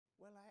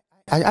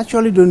I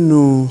actually don't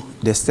know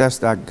the steps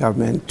that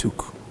government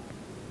took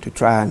to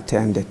try and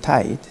turn the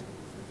tide.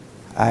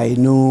 I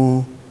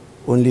know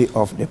only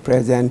of the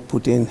president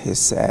putting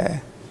his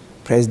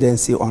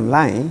presidency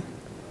online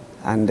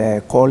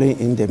and calling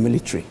in the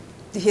military.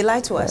 Did he lie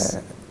to us?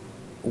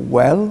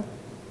 Well,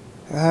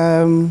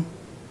 I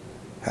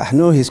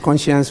know his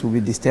conscience will be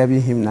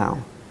disturbing him now,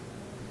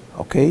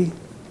 okay?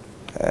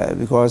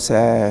 Because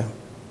I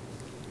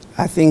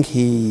think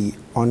he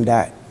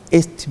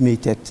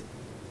underestimated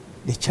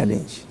the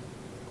challenge.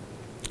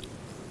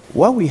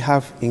 What we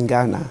have in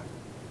Ghana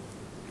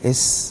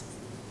is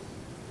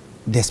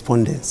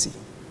despondency.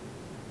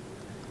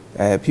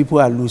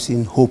 People are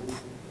losing hope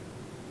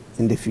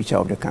in the future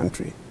of the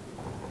country.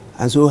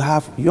 And so we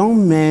have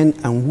young men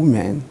and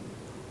women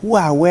who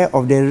are aware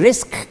of the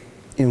risk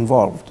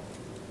involved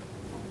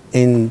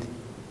in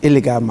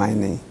illegal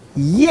mining,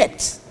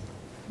 yet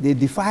they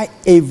defy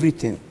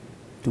everything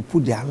to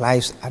put their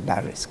lives at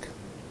that risk.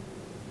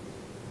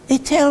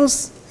 It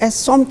tells us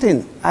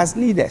something as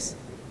leaders.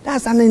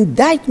 That's an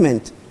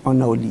indictment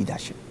on our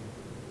leadership.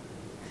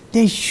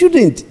 They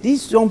shouldn't,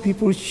 these young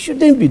people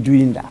shouldn't be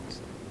doing that.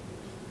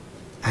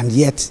 And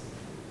yet,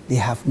 they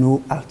have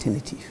no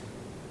alternative.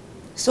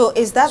 So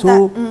is that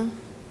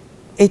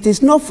it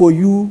is not for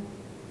you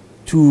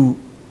to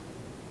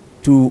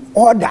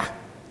order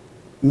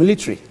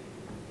military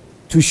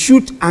to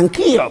shoot and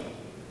kill,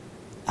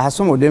 as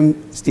some of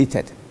them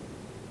stated,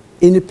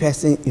 any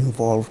person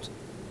involved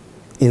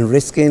in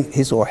risking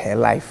his or her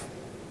life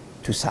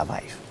to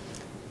survive.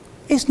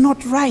 It's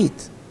not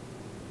right.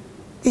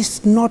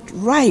 It's not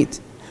right.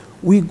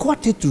 We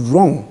got it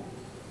wrong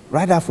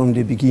right from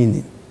the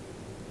beginning.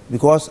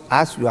 Because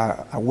as you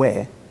are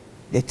aware,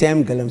 the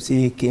term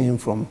galamsey came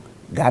from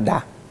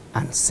gather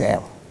and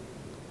sell.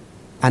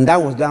 And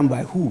that was done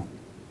by who?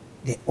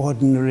 The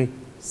ordinary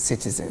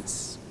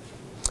citizens.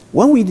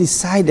 When we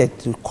decided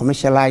to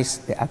commercialize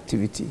the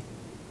activity,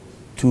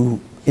 to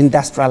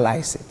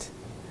industrialize it,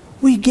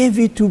 we gave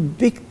it to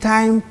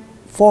big-time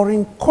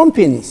foreign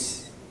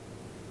companies.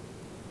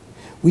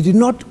 We did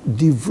not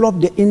develop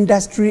the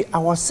industry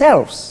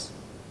ourselves.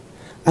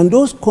 And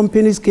those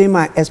companies came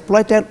and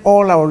exploited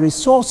all our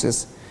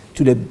resources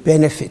to the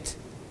benefit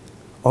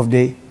of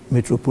the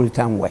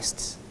Metropolitan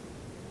West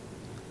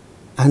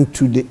and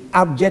to the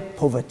abject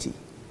poverty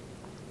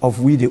of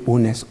we, the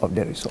owners of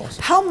the resources.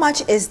 How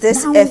much is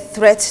this a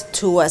threat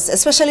to us,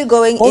 especially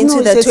going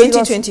into the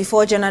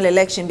 2024 general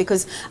election?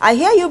 Because I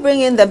hear you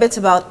bring in the bit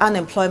about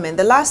unemployment.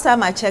 The last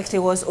time I checked, it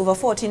was over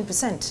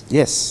 14%.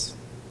 Yes,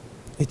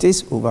 it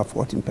is over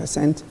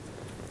 14%.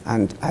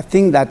 And I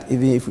think that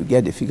even if we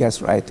get the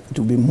figures right, it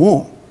will be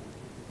more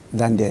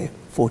than the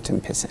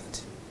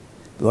 14%.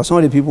 Because some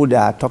of the people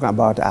that are talking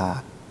about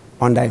are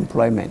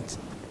underemployment,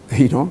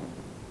 you know,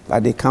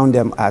 but they count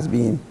them as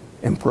being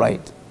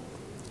employed.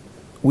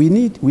 We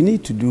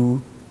need to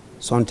do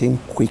something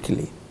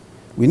quickly.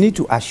 We need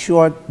to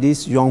assure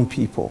these young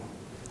people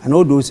and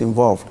all those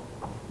involved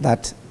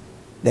that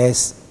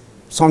there's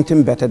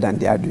something better than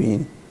they are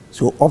doing,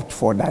 so opt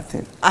for that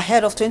thing.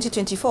 Ahead of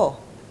 2024?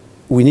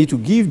 We need to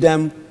give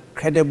them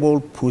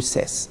credible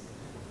process,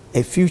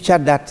 a future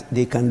that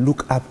they can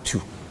look up to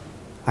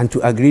and to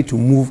agree to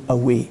move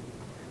away.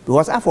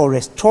 Because after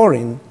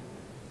restoring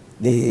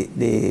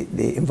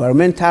the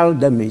environmental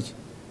damage,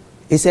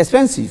 it's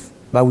expensive,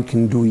 but we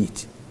can do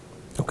it.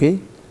 Okay?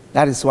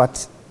 That is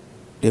what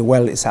the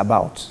well is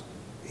about.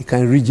 It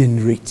can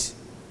regenerate.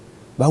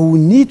 But we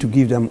need to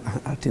give them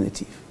an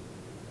alternative.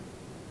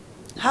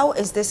 How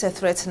is this a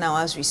threat now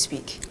as we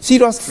speak?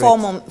 Serious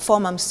threat. 4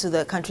 months to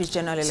the country's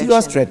general election.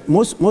 Serious threat.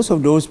 Most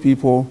of those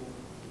people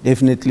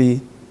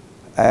definitely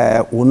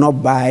will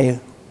not buy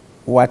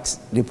what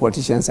the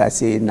politicians are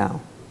saying now.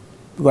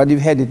 Because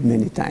they've heard it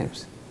many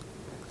times.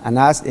 And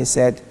as they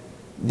said,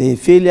 the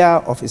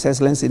failure of His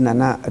Excellency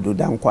Nana Addo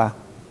Dankwa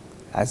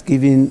has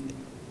given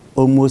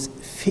almost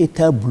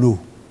fatal blow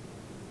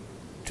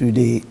to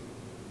the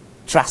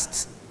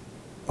trust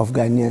of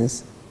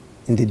Ghanaians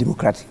in the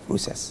democratic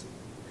process.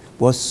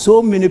 But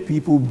so many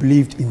people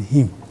believed in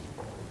him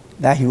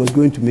that he was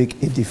going to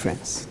make a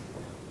difference.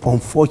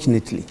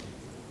 Unfortunately,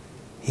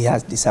 he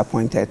has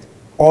disappointed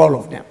all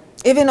of them.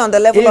 Even on the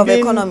level of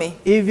economy?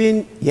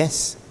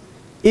 Yes.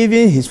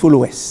 Even his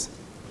followers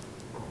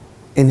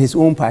in his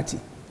own party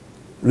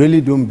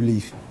really don't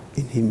believe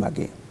in him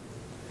again.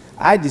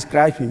 I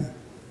describe him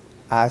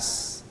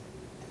as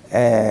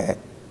a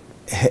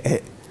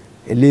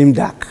lame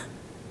duck.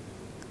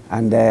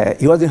 And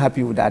he wasn't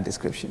happy with that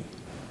description.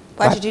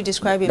 Why did you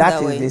describe him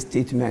that way? That is a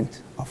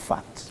statement of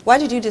fact. Why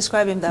did you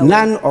describe him that way?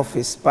 None of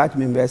his party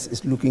members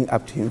is looking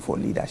up to him for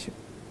leadership.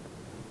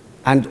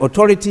 And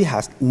authority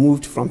has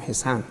moved from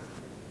his hand.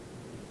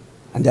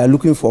 And they are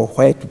looking for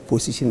where to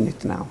position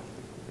it now.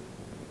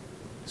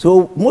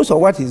 So most of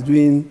what he's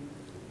doing,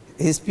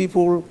 his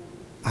people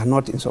are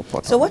not in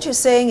support. So what you're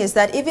saying is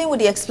that even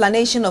with the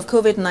explanation of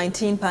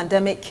COVID-19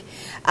 pandemic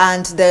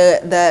and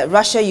the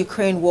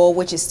Russia-Ukraine war,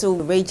 which is still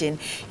raging,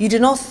 you do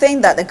not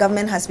think that the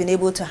government has been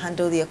able to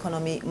handle the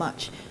economy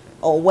much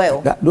or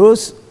well?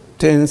 Those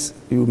things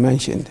you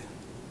mentioned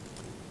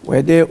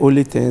were they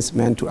only things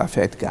meant to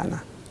affect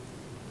Ghana?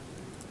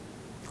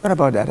 What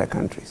about the other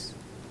countries?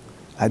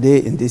 Are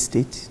they in this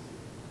state?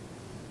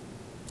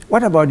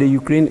 What about the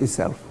Ukraine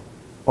itself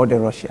or the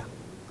Russia?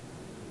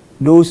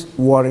 Those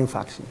warring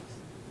factions.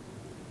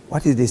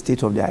 What is the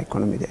state of their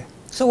economy there?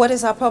 So what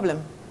is our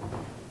problem?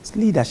 It's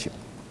leadership.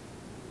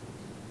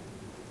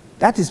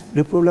 That is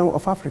the problem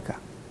of Africa.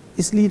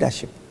 It's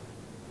leadership.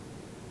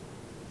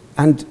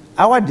 And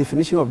our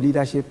definition of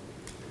leadership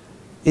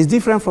is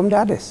different from the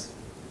others.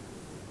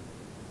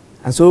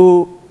 And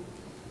so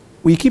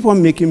we keep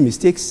on making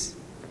mistakes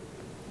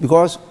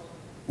because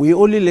we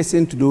only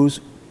listen to those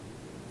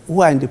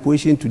who are in the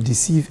position to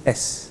deceive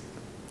us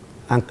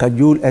and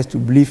cajole us to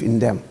believe in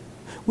them.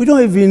 We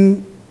don't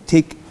even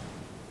take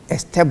a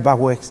step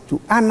backwards to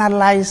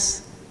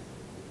analyze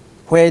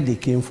where they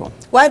came from.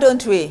 Why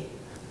don't we?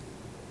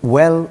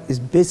 Well, it's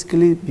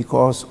basically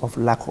because of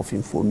lack of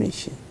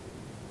information.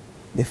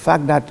 The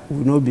fact that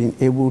we've not been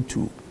able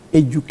to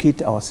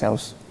educate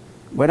ourselves.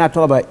 When I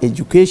talk about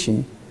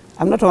education,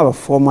 I'm not talking about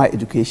formal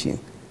education,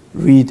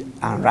 read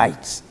and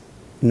write.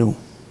 No.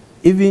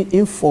 Even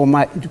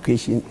informal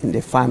education in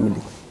the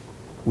family.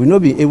 We've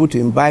not been able to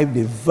imbibe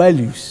the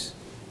values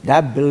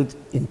that build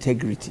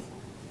integrity.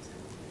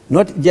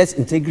 Not just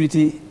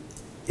integrity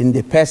in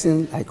the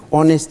person, like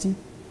honesty,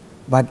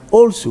 but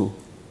also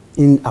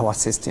in our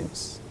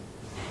systems.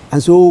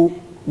 And so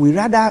we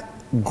rather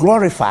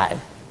glorify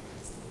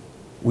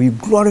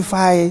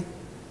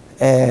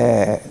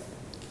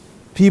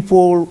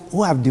people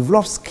who have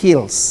developed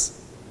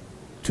skills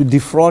to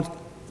defraud,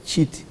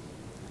 cheat,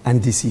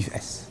 and deceive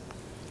us.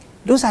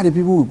 Those are the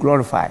people we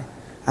glorify.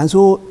 And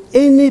so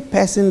any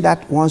person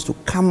that wants to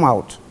come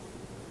out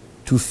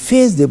to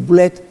face the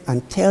bullet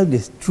and tell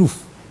the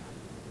truth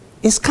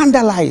is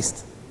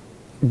scandalized,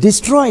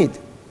 destroyed,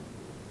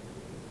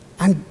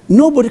 and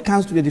nobody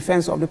comes to the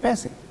defense of the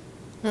person.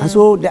 And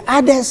so the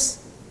others,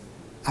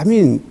 I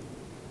mean,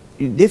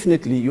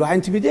 definitely you are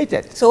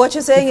intimidated. So what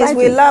you're saying is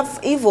we love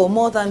evil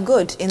more than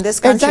good in this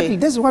country. Exactly,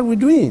 this is what we're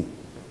doing.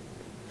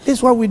 This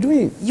is what we're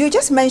doing. You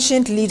just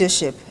mentioned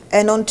leadership.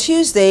 And on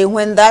Tuesday,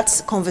 when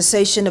that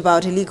conversation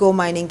about illegal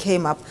mining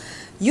came up,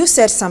 you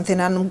said something,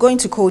 and I'm going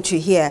to quote you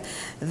here,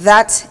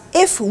 that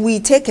if we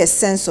take a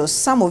census,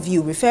 some of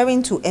you,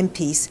 referring to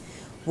MPs,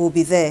 will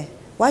be there.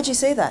 Why'd you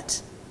say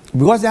that?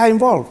 Because they are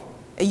involved.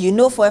 You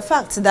know for a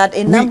fact that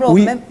a number of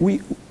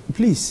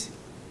please,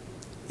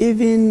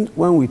 even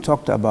when we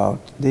talked about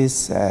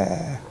this,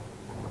 there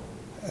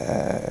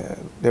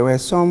were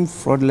some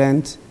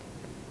fraudulent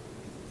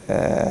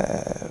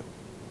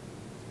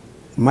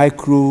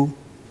micro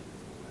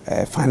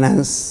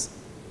finance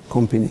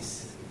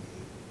companies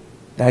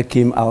that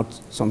came out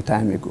some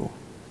time ago.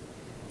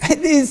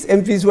 These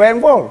MPs were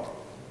involved.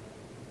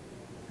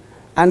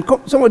 And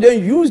some of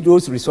them used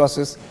those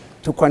resources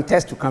to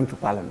contest to come to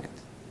Parliament.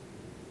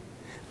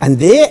 And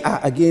they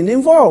are again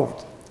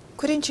involved.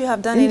 Couldn't you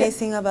have done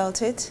anything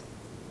about it?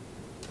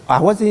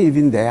 I wasn't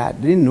even there. I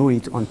didn't know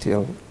it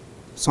until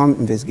some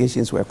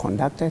investigations were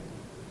conducted,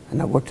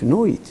 and I got to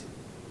know it.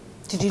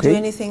 Did you do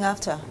anything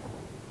after?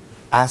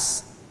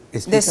 As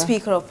a speaker? The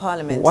Speaker of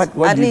Parliament. What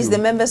At least the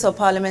members of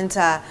Parliament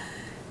are,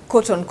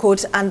 quote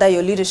unquote, under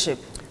your leadership.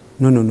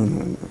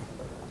 No.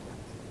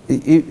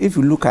 If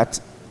you look at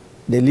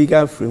the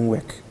legal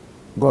framework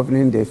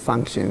governing the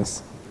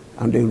functions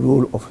and the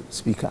role of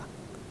Speaker,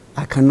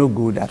 I cannot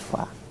go that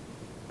far.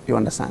 You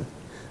understand?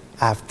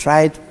 I've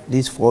tried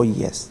these 4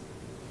 years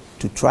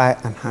to try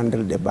and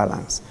handle the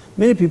balance.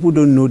 Many people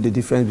don't know the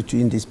difference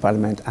between this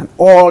Parliament and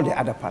all the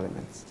other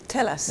parliaments.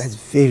 Tell us. That's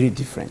very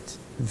different.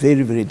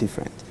 Very, very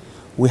different.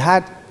 We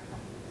had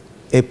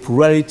a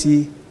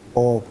plurality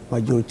or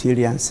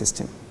majoritarian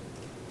system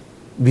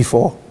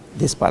before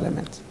this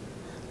Parliament.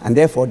 And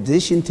therefore,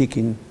 decision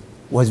taking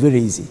was very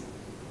easy.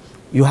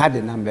 You had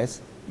the numbers,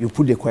 you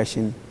put the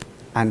question,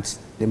 and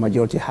the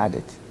majority had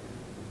it.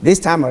 This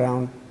time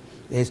around,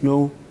 there is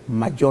no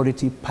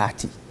majority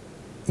party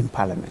in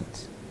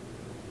Parliament.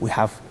 We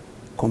have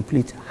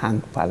complete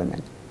hung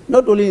Parliament.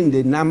 Not only in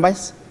the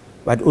numbers,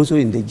 but also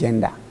in the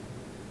gender.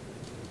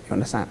 You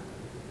understand?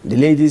 The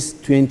ladies,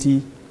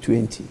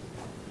 20-20.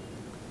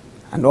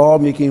 And all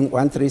making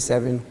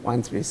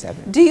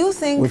 137-137. Do you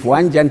think... With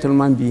one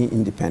gentleman being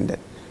independent.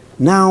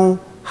 Now,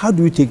 how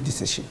do we take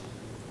decision?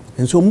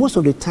 And so most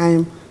of the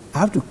time, I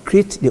have to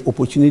create the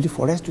opportunity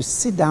for us to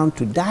sit down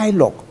to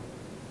dialogue,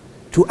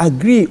 to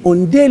agree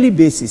on daily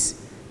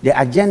basis the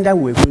agenda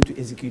we're going to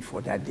execute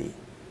for that day.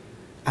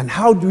 And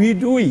how do we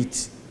do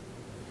it?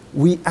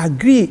 We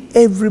agree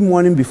every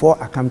morning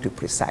before I come to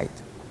preside.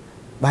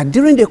 But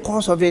during the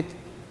course of it,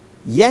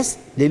 yes,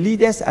 the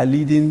leaders are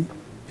leading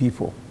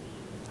people.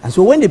 And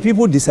so when the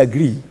people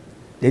disagree,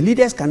 the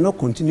leaders cannot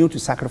continue to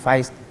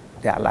sacrifice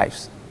their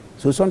lives.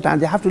 So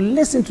sometimes they have to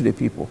listen to the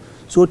people.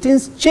 So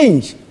things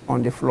change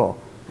on the floor.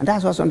 And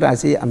that's why sometimes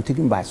I say I'm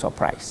taken by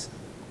surprise.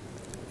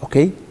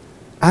 Okay?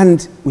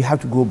 And we have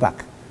to go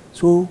back.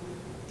 So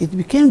it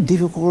became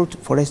difficult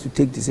for us to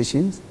take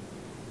decisions.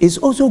 it's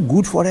also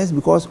good for us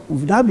because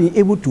we've now been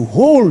able to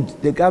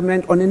hold the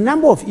government on a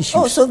number of issues.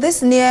 Oh, so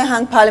this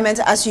near-hang parliament,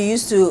 as you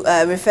used to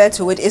refer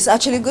to it, is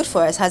actually good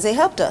for us. Has it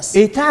helped us?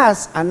 It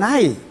has, and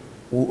I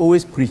will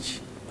always preach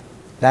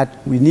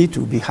that we need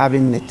to be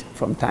having it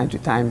from time to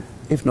time,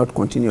 if not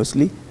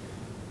continuously,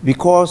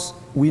 because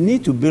we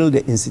need to build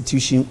the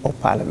institution of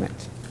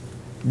parliament.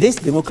 This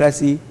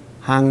democracy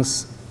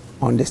hangs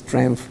on the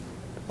strength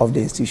of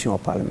the institution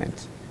of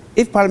parliament.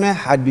 If parliament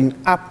had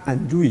been up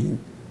and doing,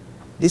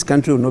 this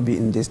country would not be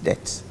in this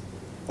debt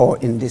or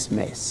in this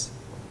mess.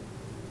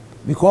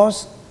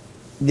 Because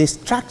the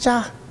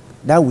structure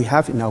that we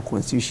have in our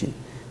constitution,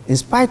 in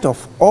spite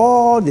of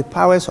all the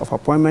powers of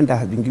appointment that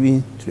have been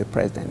given to the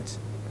president,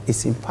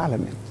 is in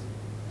parliament.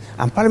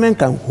 And parliament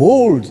can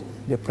hold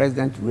the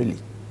president really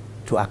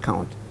to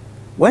account.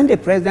 When the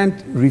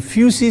president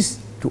refuses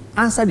to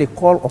answer the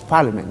call of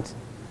parliament,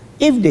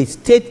 if the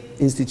state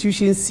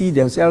institutions see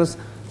themselves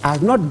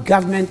as not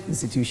government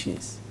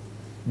institutions,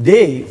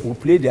 they will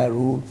play their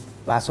role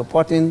by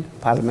supporting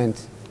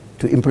parliament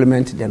to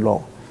implement the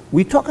law.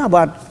 We talk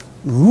about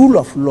rule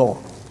of law.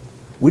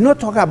 We're not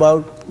talking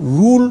about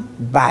rule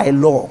by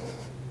law.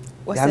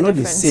 They are not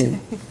the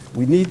same.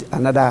 We need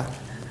another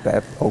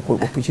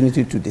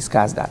opportunity to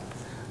discuss that.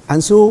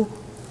 And so,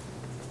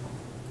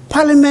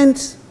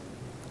 parliament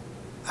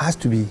has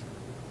to be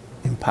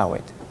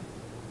empowered.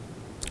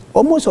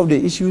 Almost of the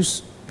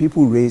issues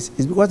people raise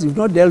is because we've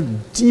not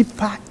delved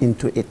deeper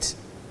into it.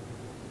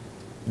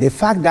 The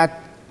fact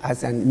that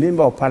as a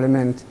member of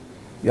parliament,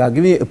 you are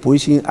given a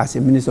position as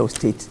a minister of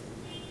state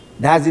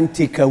doesn't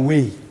take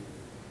away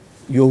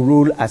your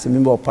role as a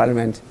member of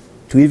parliament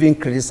to even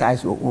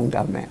criticize your own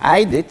government.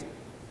 I did.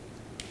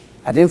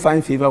 I didn't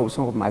find favor with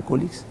some of my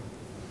colleagues,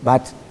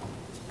 but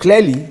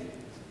clearly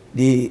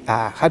they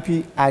are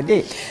happy I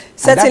did.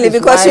 Certainly,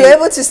 because you were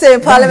able to stay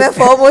in parliament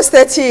for almost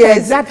 30 years.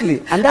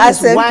 Exactly, and that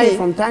is why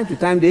from time to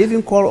time they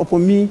even call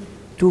upon me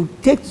to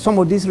take some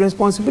of this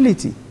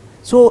responsibility.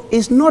 So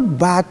it's not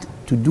bad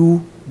to do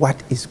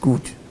what is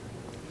good.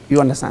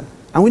 You understand?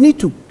 And we need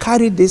to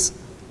carry this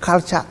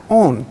culture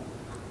on.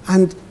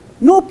 And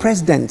no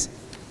president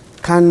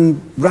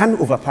can run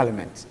over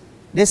parliament.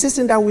 The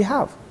system that we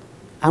have.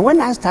 And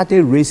when I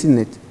started raising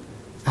it,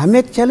 I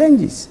met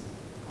challenges.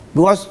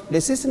 Because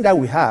the system that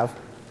we have,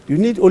 you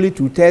need only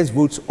 2/3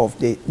 votes of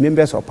the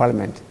members of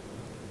parliament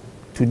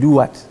to do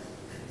what?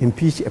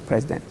 Impeach a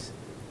president.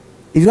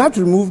 If you have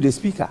to remove the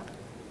speaker,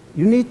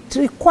 you need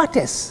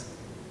 3/4.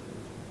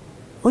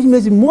 Which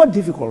makes it more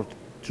difficult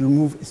to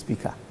remove a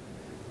speaker.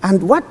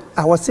 And what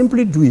I was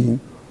simply doing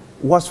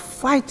was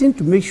fighting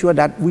to make sure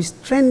that we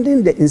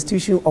strengthen the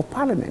institution of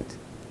parliament.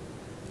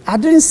 I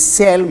didn't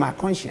sell my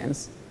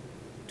conscience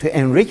to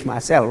enrich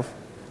myself,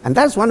 and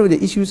that's one of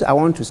the issues I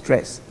want to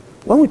stress.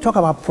 When we talk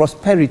about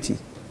prosperity,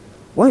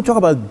 when we talk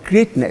about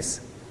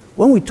greatness,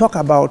 when we talk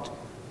about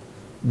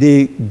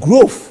the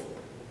growth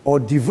or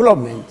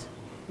development,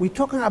 we're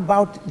talking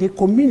about the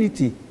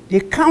community, the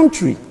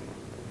country.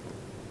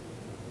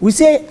 We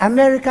say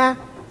America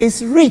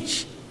is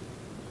rich.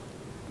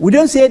 We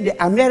don't say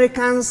the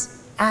Americans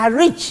are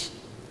rich.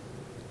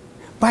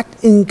 But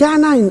in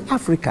Ghana, in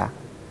Africa,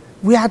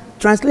 we are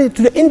translated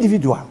to the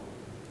individual.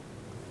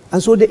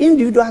 And so the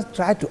individuals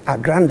try to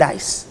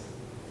aggrandize.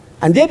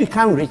 And they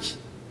become rich,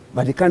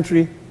 but the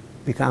country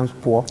becomes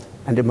poor,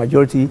 and the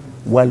majority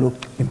wallow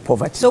in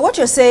poverty. So what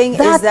you're saying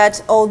is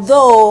that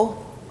although,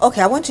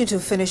 okay, I want you to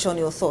finish on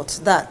your thoughts,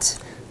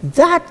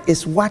 that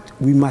is what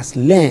we must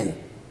learn.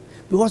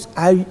 Because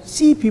I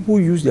see people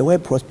use the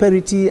word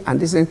prosperity and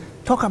this and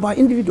talk about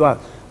individuals.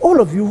 All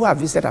of you who have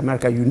visited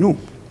America, you know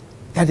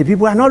that the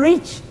people are not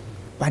rich,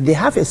 but they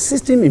have a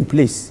system in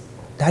place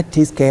that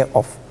takes care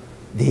of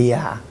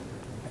their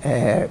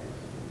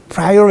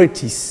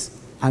priorities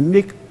and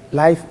make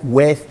life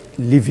worth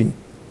living.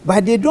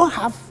 But they don't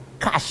have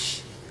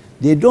cash,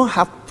 they don't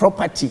have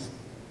property,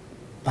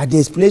 but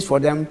there's place for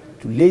them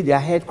to lay their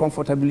head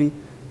comfortably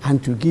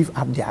and to give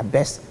up their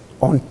best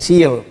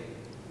until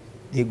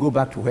they go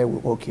back to where we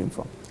all came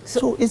from.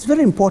 So it's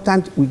very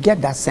important we get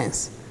that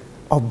sense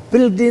of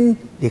building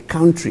the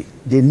country,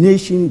 the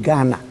nation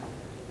Ghana,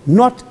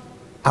 not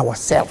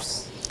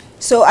ourselves.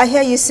 So I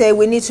hear you say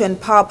we need to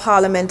empower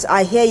parliament.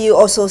 I hear you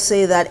also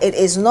say that it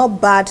is not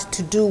bad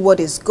to do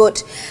what is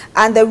good.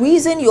 And the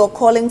reason you're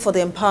calling for the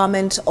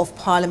empowerment of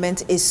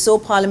parliament is so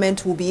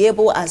parliament will be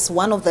able, as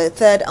one of the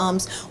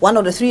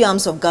three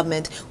arms of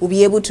government, will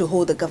be able to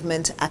hold the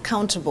government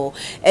accountable.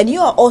 And you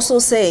are also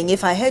saying,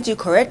 if I heard you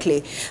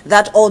correctly,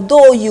 that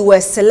although you were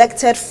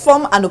selected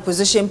from an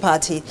opposition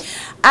party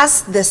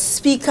as the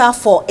speaker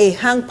for a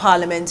hung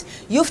parliament,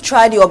 you've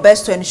tried your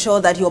best to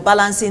ensure that you're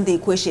balancing the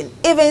equation,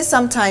 even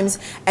sometimes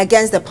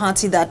against the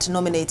party that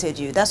nominated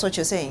you. That's what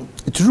you're saying?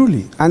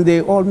 Truly, and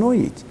they all know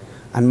it.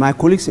 And my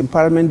colleagues in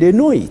parliament, they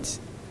know it,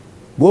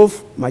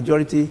 both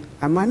majority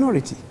and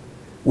minority.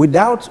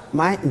 Without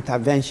my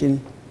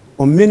intervention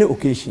on many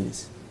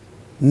occasions,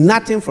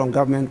 Nothing from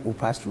government will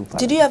pass through Parliament.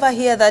 Did you ever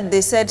hear that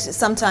they said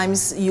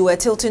sometimes you were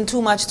tilting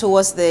too much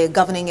towards the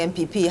governing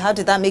MPP? How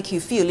did that make you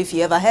feel, if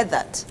you ever heard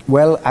that?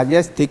 Well, I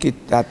just take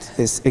it that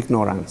is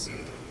ignorance.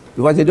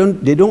 Because they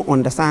don't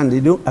understand, they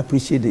don't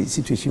appreciate the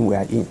situation we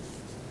are in.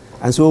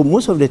 And so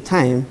most of the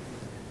time,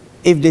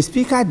 if the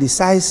speaker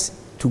decides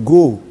to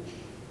go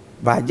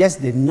by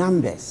just the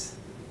numbers,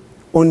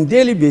 on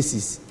daily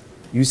basis,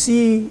 you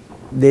see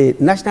the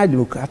National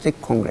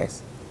Democratic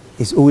Congress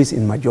is always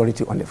in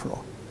majority on the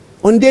floor.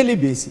 On daily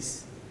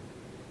basis.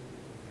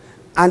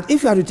 And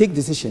if you have to take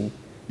decision,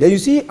 then you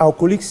see our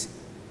colleagues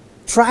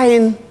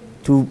trying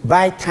to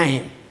buy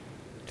time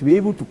to be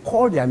able to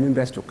call their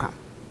members to come.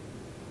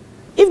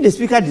 If the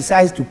speaker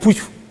decides to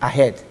push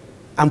ahead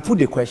and put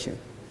the question,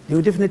 they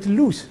will definitely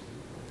lose.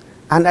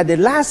 And at the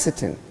last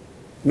sitting,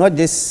 not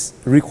this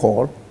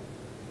recall,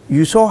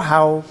 you saw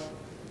how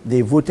they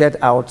voted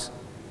out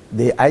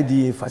the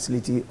IDA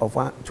facility of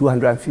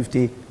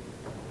 $250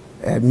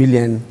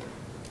 million.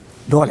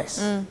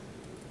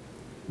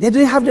 They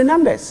didn't have the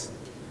numbers.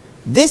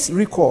 This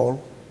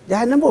recall, there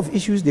are a number of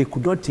issues they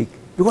could not take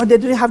because they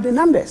didn't have the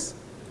numbers.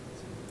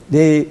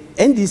 The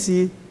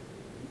NDC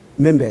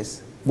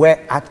members were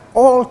at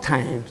all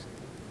times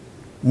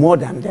more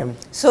than them.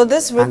 So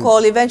this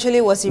recall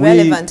eventually was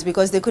irrelevant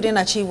because they couldn't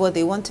achieve what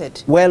they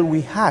wanted? Well,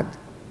 we had,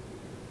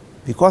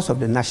 because of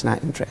the national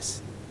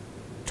interest,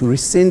 to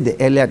rescind the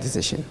earlier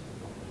decision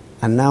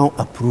and now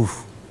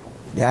approve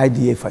the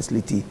IDA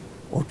facility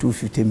of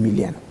 $250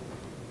 million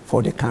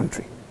for the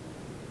country,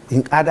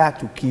 in order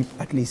to keep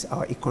at least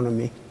our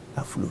economy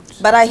afloat.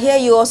 But I hear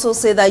you also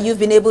say that you've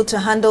been able to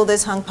handle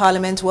this hung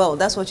parliament well.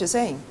 That's what you're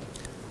saying?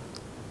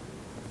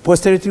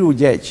 Posterity will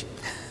judge.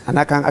 And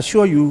I can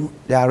assure you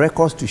there are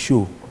records to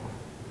show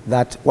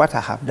that what I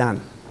have done,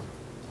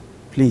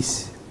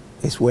 please,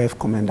 is worth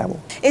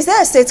commendable. Is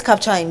there a state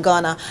capture in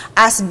Ghana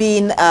as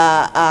being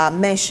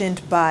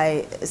mentioned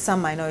by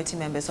some minority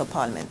members of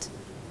parliament?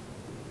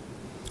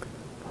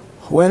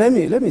 Well,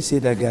 let me say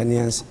that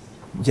Ghanaians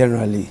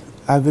generally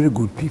are very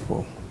good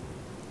people,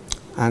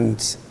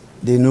 and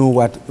they know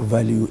what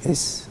value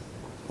is,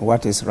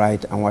 what is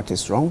right and what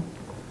is wrong,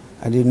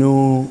 and they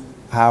know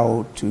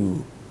how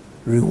to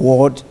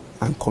reward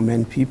and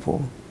commend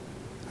people.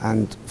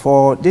 And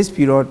for this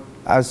period,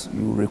 as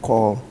you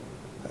recall,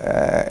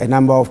 a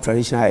number of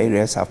traditional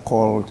areas have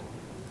called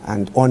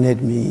and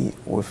honored me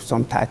with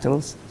some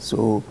titles.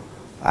 So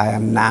I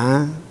am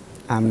Na,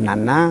 I'm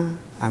Nana,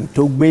 I'm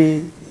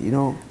Togbe, you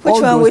know.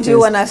 Which one would you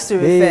want us to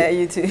refer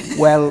you to?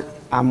 Well,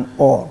 I'm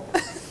all.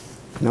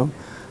 You know,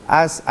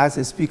 as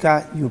a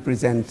speaker, you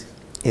present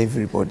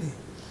everybody,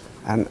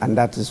 and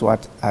that is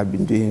what I've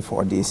been doing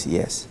for these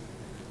years.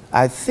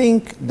 I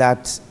think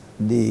that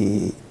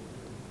the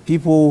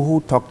people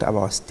who talked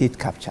about state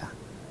capture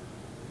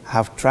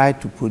have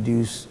tried to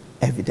produce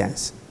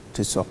evidence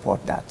to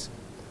support that,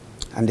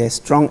 and there's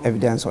strong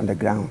evidence on the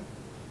ground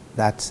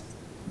that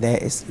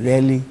there is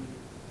really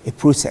a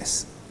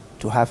process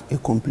to have a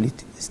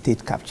complete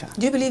state capture.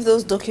 Do you believe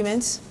those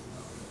documents?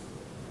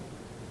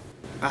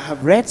 I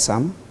have read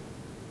some,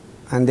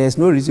 and there's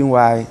no reason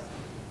why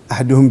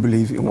I don't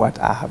believe in what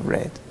I have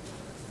read.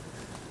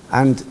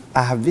 And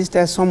I have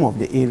visited some of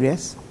the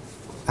areas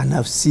and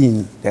have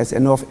seen there's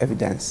enough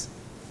evidence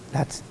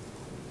that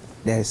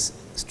there's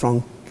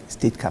strong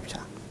state capture.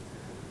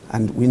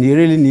 And we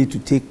really need to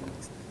take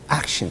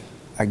action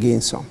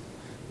against some.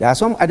 There are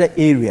some other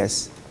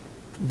areas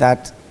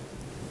that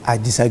I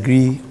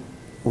disagree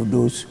with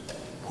those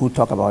who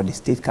talk about the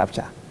state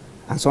capture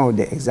and some of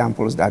the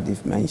examples that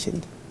they've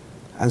mentioned.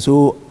 And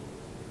so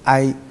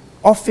I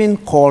often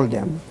call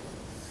them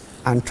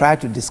and try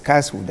to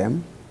discuss with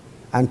them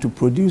and to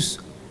produce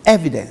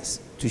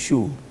evidence to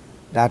show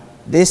that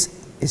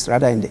this is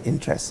rather in the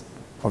interest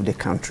of the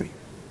country.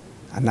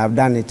 And I've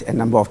done it a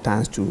number of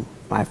times to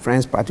my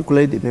friends,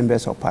 particularly the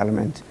members of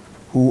parliament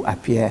who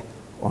appear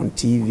on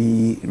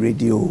TV,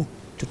 radio,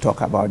 to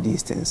talk about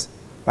these things.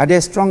 But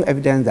there's strong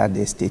evidence that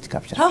there's state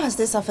capture. How has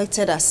this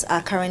affected us,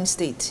 our current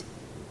state?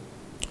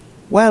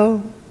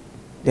 Well,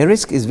 the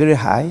risk is very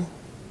high.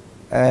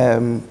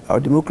 Our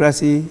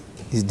democracy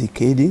is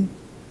decaying,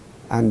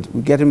 and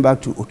we're getting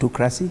back to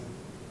autocracy,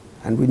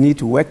 and we need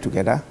to work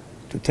together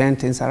to turn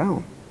things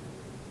around.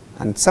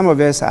 And some of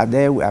us are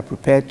there, we are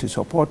prepared to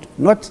support,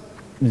 not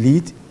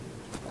lead.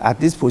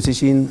 At this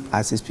position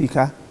as a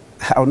speaker,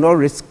 I will not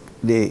risk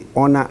the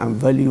honor and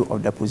value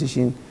of the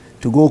position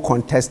to go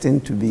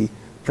contesting to be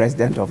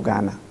president of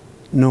Ghana.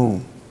 No.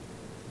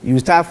 You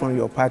start from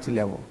your party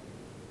level,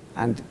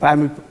 and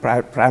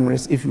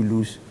primaries, if you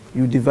lose,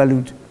 you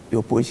devalued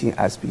your position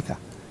as speaker.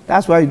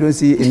 That's why you don't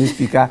see any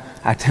speaker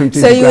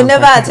attempting so to... So you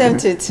never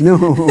attempt it?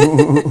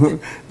 No.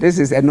 This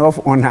is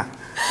enough honor,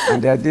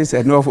 and this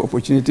is enough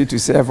opportunity to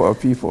serve our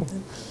people,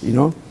 you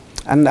know.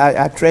 And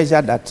I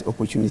treasure that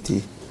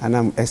opportunity, and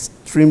I'm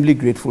extremely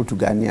grateful to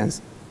Ghanaians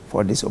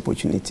for this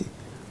opportunity.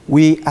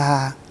 We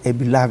are a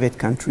beloved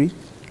country,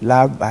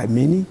 loved by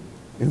many.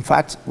 In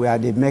fact, we are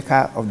the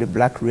mecca of the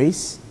black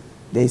race.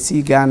 They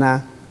see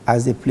Ghana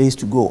as the place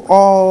to go.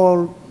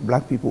 All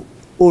black people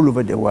all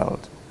over the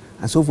world.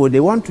 And so forth. They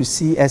want to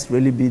see us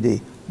really be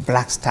the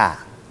black star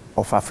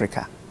of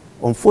Africa.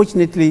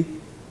 Unfortunately,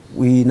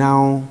 we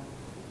now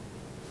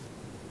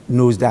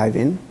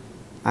nosediving,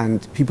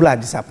 and people are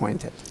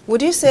disappointed.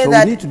 Would you say so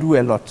that we need to do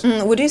a lot?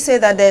 Would you say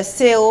that the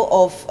sale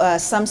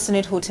of some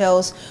Senate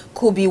hotels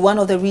could be one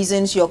of the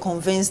reasons you're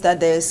convinced that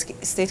there's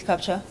state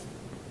capture?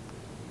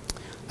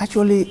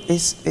 Actually,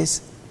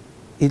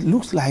 it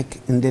looks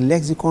like in the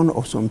lexicon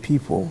of some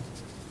people,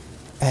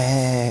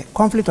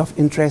 conflict of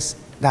interest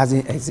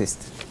doesn't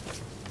exist.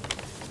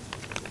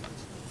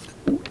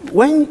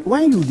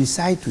 When you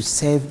decide to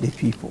serve the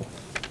people,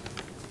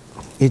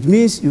 it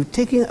means you're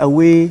taking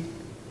away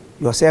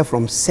yourself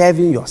from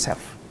serving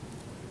yourself,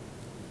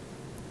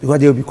 because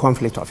there will be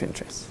conflict of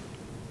interest.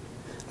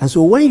 And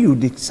so when you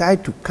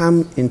decide to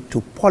come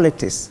into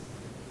politics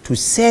to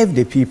serve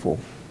the people,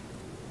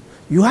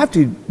 you have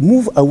to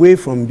move away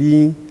from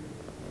being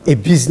a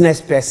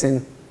business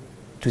person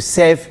to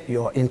serve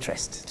your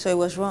interest. So it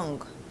was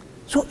wrong.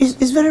 So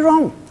it's very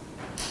wrong.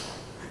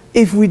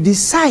 If we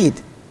decide,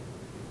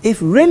 if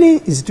really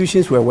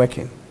institutions were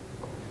working,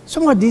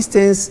 some of these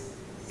things,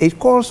 it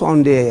calls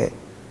on the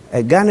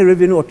Ghana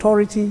Revenue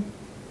Authority,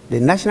 the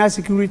National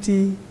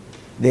Security,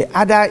 the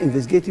other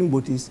investigating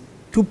bodies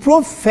to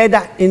probe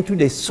further into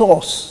the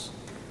source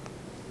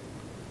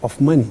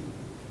of money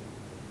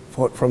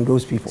from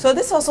those people. So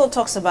this also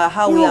talks about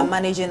how we are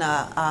managing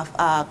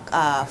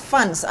our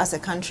funds as a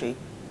country.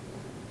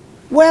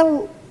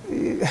 Well,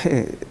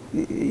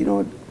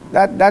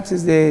 that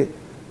is the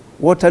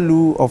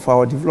Waterloo of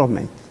our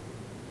development.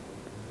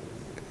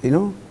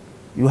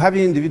 You have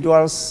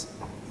individuals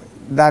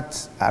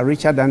that are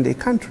richer than the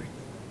country.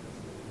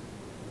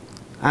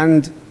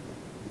 And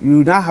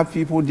you now have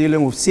people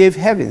dealing with safe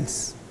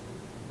havens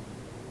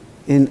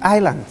in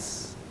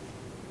islands.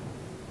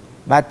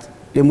 But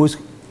the most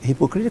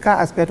hypocritical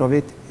aspect of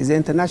it is the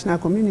international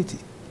community.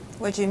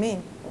 What do you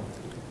mean?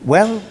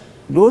 Well,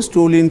 those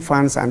stolen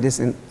funds and this,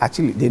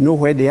 actually, they know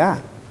where they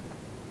are.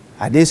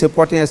 Are they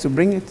supporting us to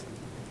bring it?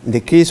 In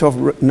the case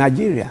of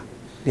Nigeria,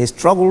 they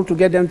struggle to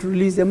get them to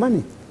release the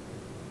money.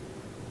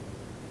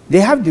 They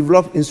have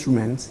developed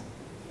instruments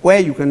where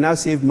you can now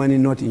save money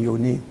not in your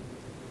name,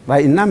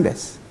 but in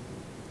numbers.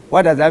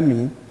 What does that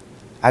mean?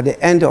 At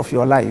the end of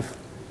your life,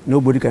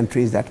 nobody can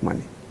trace that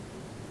money.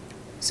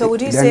 So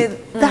would you say...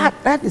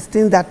 That is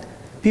things that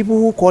people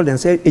who call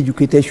themselves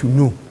educated should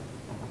know.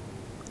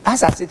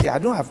 As I said here, I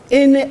don't have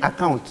any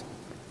account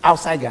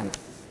outside Ghana.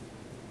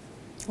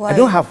 Why? I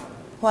don't have.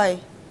 Why?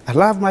 I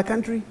love my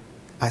country.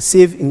 I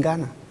save in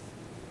Ghana.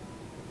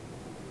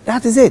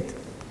 That is it.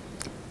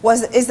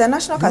 Is the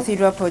National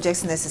Cathedral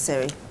project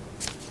necessary?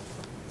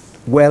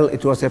 Well,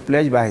 it was a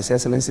pledge by His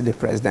Excellency the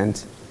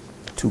President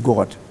to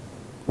God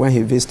when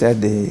he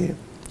visited the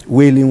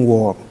Wailing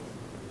Wall.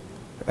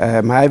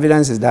 My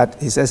evidence is that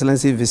His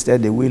Excellency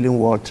visited the Wailing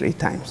Wall 3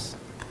 times.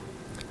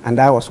 And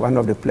that was one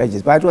of the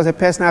pledges. But it was a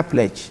personal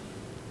pledge.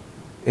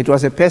 It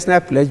was a personal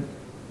pledge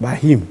by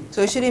him.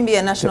 So it shouldn't be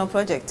a national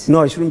project?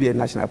 No, it shouldn't be a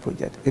national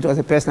project. It was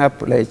a personal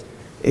pledge.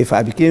 If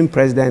I became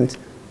president,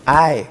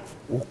 I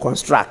will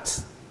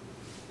construct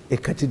a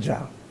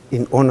cathedral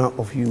in honor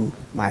of you,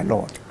 my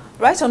Lord.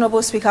 Right,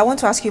 Honorable Speaker, I want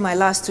to ask you my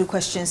last 2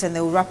 questions and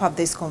then we'll wrap up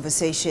this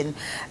conversation.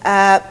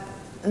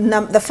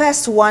 The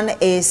first one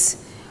is,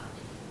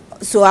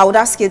 so I would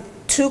ask you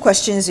 2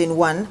 questions in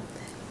one.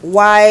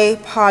 Why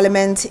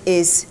Parliament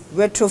is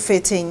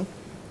retrofitting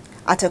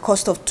at a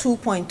cost of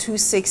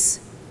 2.26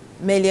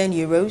 million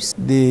euros?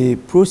 The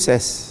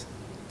process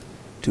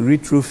to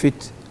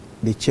retrofit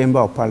the Chamber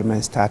of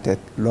Parliament started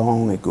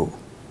long ago.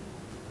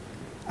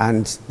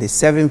 And the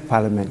 7th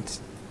Parliament,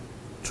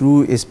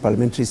 through its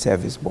Parliamentary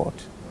Service Board,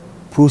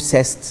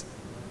 processed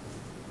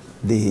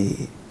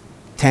the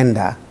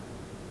tender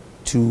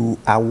to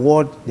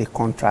award the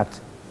contract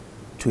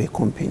to a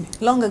company.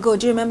 Long ago.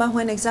 Do you remember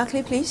when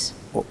exactly, please?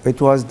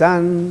 It was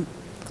done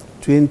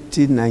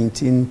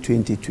 2019,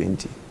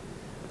 2020.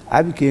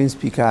 I became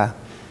Speaker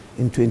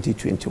in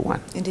 2021.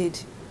 Indeed.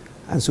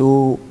 And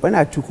so when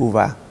I took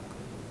over,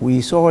 we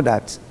saw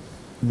that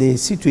the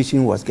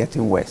situation was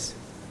getting worse.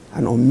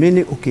 And on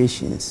many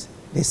occasions,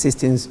 the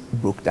systems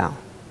broke down.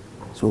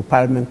 So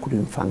Parliament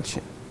couldn't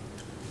function.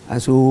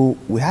 And so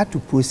we had to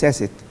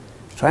process it,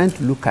 trying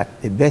to look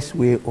at the best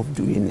way of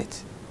doing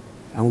it.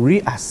 And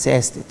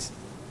reassessed it.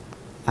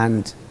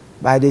 And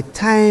by the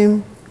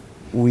time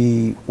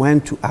we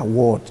went to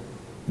award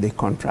the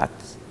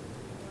contract,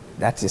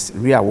 that is,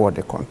 re-award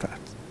the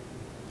contract,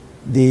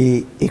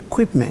 the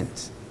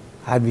equipment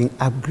had been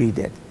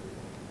upgraded.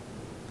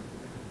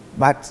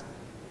 But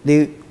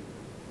the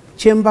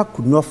chamber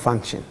could not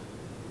function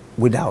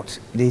without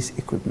this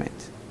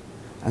equipment.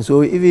 And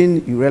so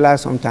even you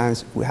realize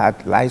sometimes we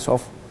had lights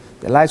off.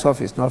 The lights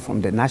off is not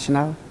from the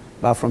national,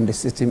 but from the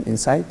system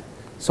inside.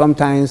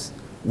 Sometimes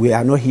we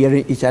are not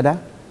hearing each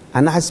other.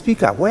 And as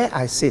Speaker, where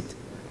I sit,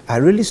 I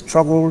really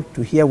struggle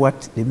to hear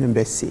what the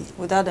members say.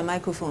 Without the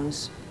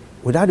microphones?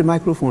 Without the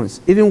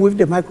microphones. Even with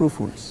the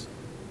microphones,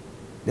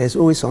 there's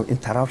always some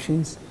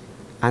interruptions.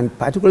 And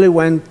particularly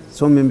when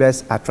some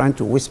members are trying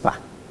to whisper,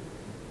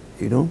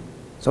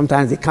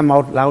 Sometimes they come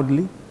out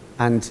loudly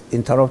and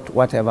interrupt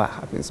whatever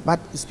happens. But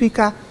the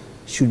speaker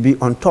should be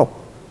on top.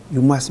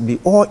 You must be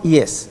all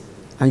ears,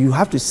 and you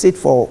have to sit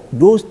for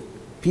those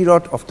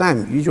period of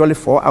time, usually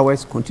 4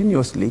 hours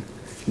continuously,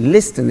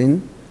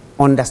 listening,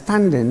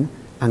 understanding,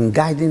 and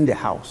guiding the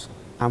House,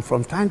 and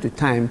from time to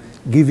time,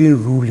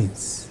 giving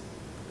rulings.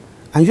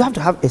 And you have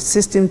to have a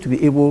system to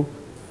be able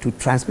to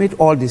transmit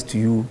all this to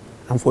you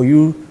and for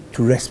you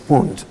to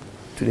respond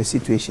to the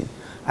situation.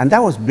 And that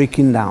was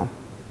breaking down.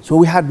 So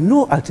we had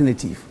no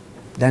alternative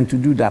than to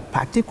do that,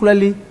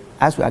 particularly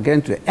as we are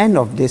getting to the end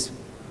of this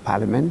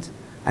parliament,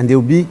 and there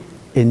will be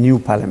a new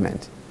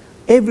parliament.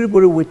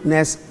 Everybody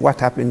witnessed what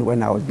happened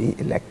when I was being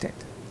elected.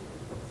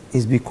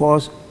 It's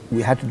because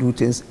we had to do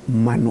things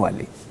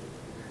manually.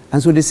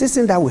 And so the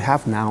system that we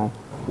have now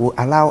will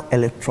allow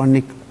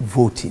electronic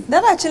voting.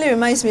 That actually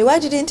reminds me, why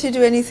didn't you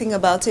do anything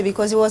about it?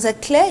 Because it was a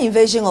clear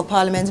invasion of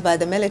parliament by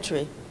the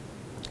military.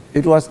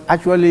 It was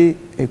actually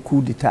a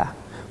coup d'etat.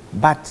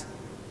 But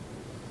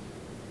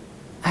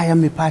I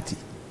am a party.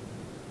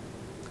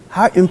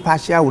 How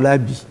impartial will I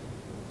be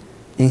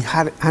in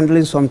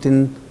handling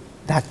something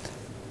that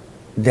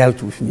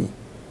dealt with me?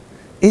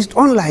 It's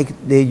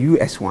unlike the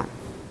US one,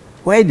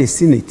 where the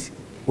Senate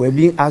were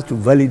being asked to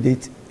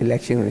validate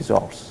election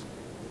results.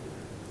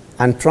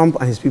 And Trump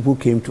and his people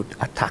came to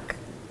attack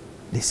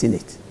the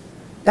Senate.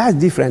 That's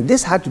different.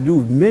 This had to do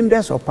with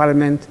members of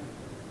parliament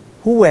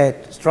who were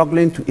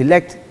struggling to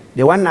elect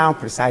the one now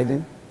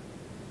presiding,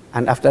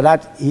 and after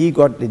that, he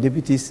got the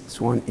deputies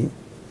sworn in.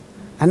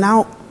 And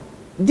now,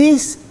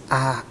 these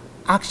are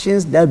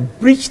actions that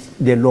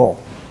breached the law.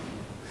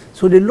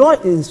 So the law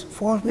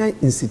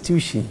enforcement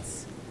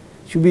institutions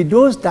should be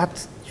those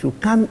that should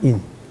come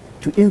in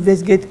to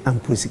investigate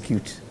and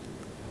prosecute.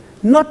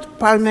 Not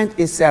Parliament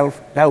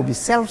itself that will be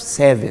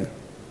self-serving,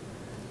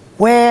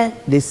 where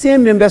the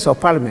same members of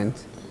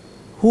Parliament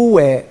who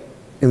were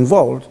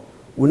involved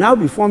will now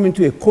be formed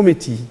into a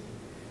committee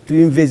to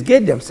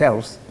investigate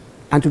themselves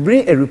and to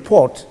bring a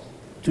report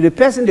to the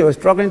person they were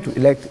struggling to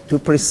elect to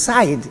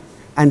preside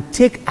and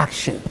take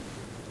action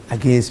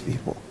against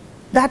people.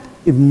 That,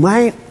 in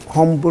my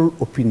humble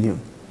opinion,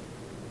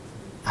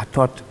 I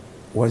thought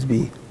was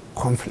the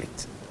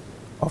conflict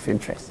of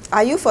interest.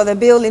 Are you for the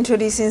bill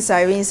introducing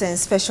sirens and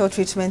special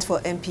treatment for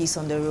MPs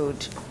on the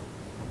road?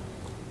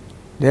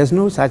 There's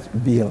no such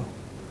bill.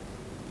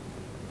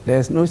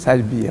 There's no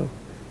such bill.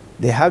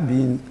 There have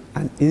been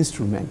an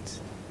instrument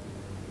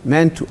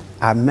meant to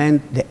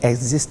amend the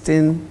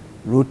existing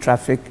road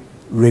traffic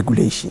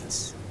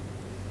regulations.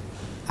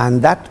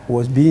 And that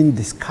was being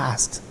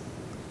discussed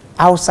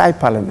outside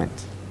Parliament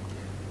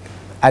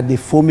at the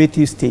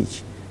formative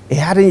stage. It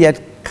hadn't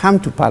yet come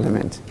to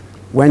Parliament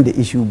when the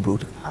issue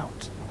broke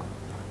out.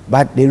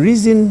 But the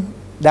reason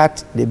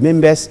that the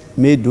members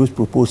made those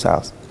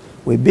proposals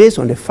were based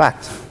on the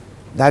fact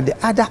that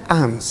the other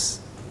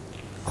arms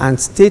and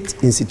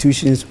state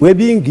institutions were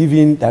being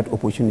given that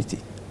opportunity,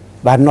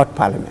 but not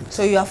Parliament.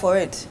 So you are for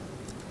it?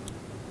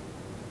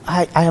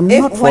 I am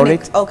not for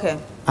it. Okay.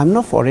 I'm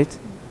not for it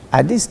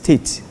at this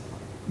stage,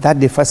 that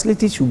the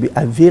facility should be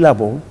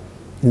available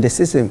in the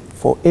system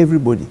for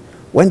everybody.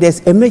 When there's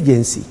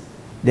emergency,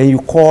 then you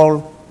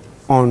call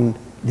on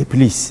the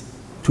police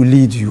to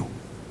lead you.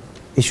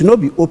 It should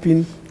not be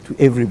open to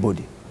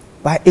everybody.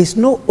 But it's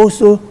not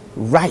also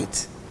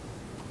right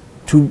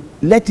to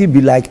let it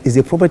be like it's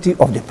the property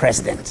of the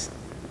president.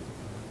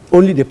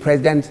 Only the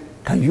president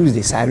can use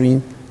the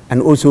siren,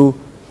 and also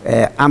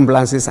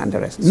ambulances and the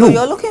rest. So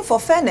you're looking for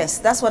fairness,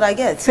 that's what I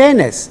get.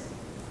 Fairness.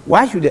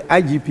 Why should the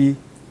IGP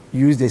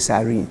use the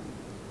siren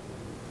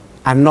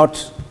and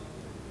not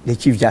the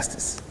Chief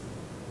Justice,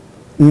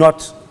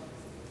 not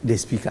the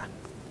Speaker?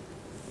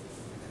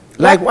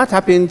 Like what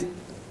happened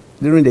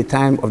during the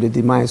time of the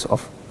demise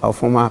of our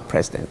former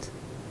president.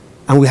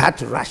 And we had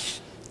to rush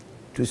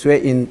to swear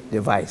in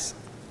the vice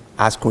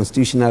as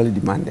constitutionally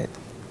demanded.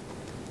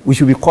 We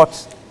should be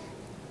caught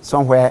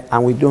somewhere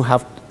and we don't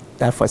have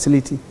that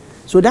facility.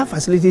 So that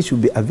facility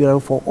should be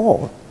available for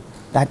all.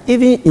 That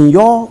even in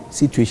your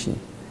situation,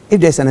 if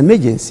there's an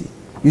emergency,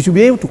 you should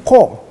be able to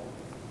call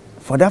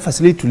for that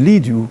facility to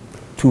lead you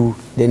to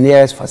the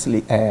nearest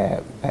facility,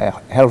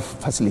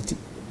 health facility.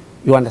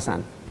 You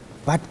understand?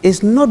 But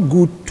it's not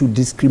good to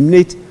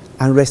discriminate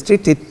and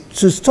restrict it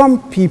to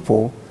some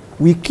people.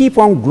 We keep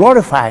on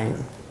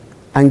glorifying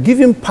and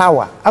giving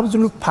power,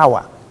 absolute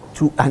power,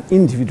 to an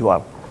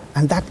individual.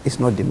 And that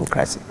is not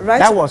democracy. Right.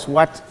 That was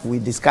what we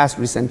discussed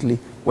recently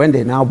when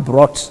they now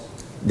brought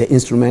the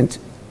instrument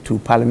to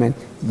Parliament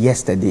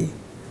yesterday.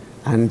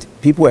 And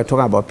people were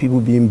talking about people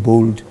being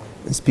bold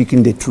and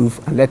speaking the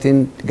truth and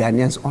letting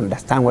Ghanaians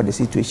understand what the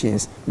situation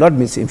is, not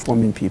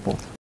misinforming people.